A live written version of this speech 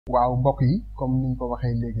waaw mbokk yi comme niñ ko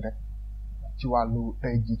waxee léegi rek ci wàllu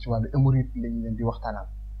tey jii ci wàllu hémorroïde lañ leen di waxtaanal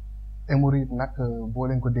hémorroïde nag boo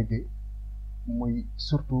leen ko déggee muy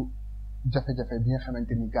surtout jafe-jafe bi nga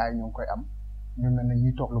xamante ni gars yi ñoo ngi koy am ñu mel ne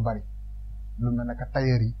ñuy toog lu bari lu mel ne que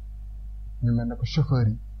tailleur yi ñu mel ne que chauffeur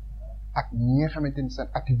yi ak ñi nga xamante ni seen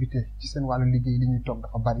activité ci seen wàllu liggéey li ñuy toog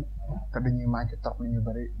dafa bari te dañuy manqué trop li ñuy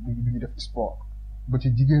bari du ñu def sport ba ci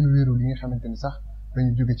jigéenu wéeru li nga xamante ni sax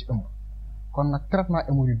dañuy jóge ci ëmb. kon nag traitement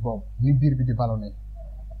hémorroïde boobu ni biir bi di ballonné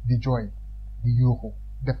di jooy di yuuxu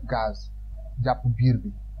def gaz jàpp biir bi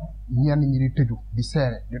ñenn ñi di tëju di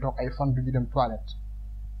seere di toog ay fan du ñu dem toilette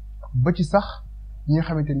ba ci sax ñi nga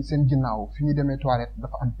xamante ni seen ginnaaw fi ñu demee toilette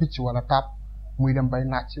dafa am picc wala taab muy dem bay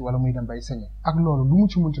nàcc wala muy dem bay sañe ak loolu lu mu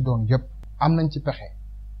ci mënti doon yëpp am nañ ci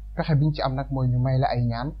pexe biñ ci am nag mooy ñu may la ay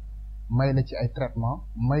ñaan may la ci ay traitement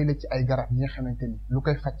may la ci ay garab yi nga xamante ni lu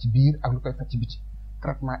koy faj ci biir ak lu koy faj ci biti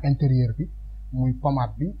traitement intérieur bi muy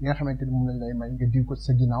pommade bi nga xamante ni moom lañ lay may nga diw ko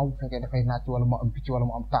sa ginnaaw bu fekkee dafay nàcc wala mu am picc wala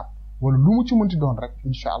mu am taab wala lu mu ci mënti doon rek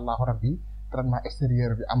incha allahu rabbi traitement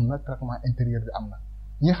extérieur bi am na traitement intérieur bi am na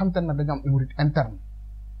ñi nga xamante ne dañu am hémorroïde interne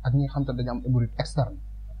ak ñi nga xamante ne dañu am hémorroïde externe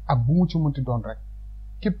ak bu mu ci mënti doon rek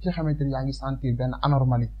képp ki nga xamante ni yaa ngi sentir benn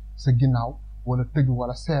anomalie sa ginnaaw wala tëju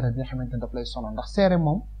wala seere bi nga xamante ni daf lay sonal ndax seere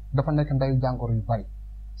moom dafa nekk ndayu jàngoro yu bari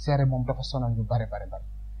seere moom dafa sonal yu bari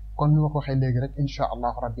kon ni ma ko waxee léegi rek incha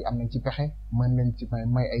allahu rabbi am nañ ci pexe mën leen ci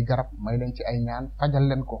may ay garab may leen ci ay ñaan fajal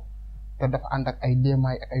leen ko te dafa ànd ak ay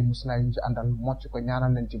léemaay ak ay muslaay yu ñu ci àndal mocc ko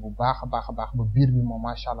ñaanal leen ci bu baax a baax ba biir bi moom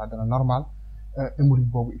macha allah dana normal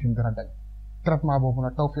hémorroïde boobu itam dana dañ traitement boobu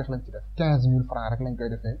nag tawfeex lañ ci def 15000 francs rek lañ koy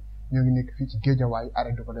defee ñoo ngi nekk fii ci Géejawaay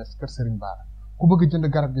arrêt de Bodès kër Serigne Bara ku bëgg jënd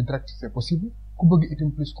garab gi direct c'est possible ku bëgg itam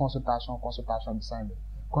plus consultation bi 5000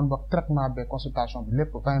 kon boog traitement bi consultation bi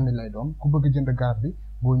lépp 20000 lay doon ku bëgg jënd garab bi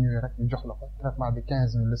boo ñëwee rek ñu jox la ko traitement bi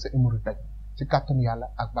 15000 la sa hémorroïde daj ci kàttanu yàlla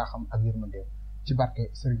ak baaxam ak yërmandeem ci barke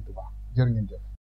Serigne Touba jërë ngeen jëf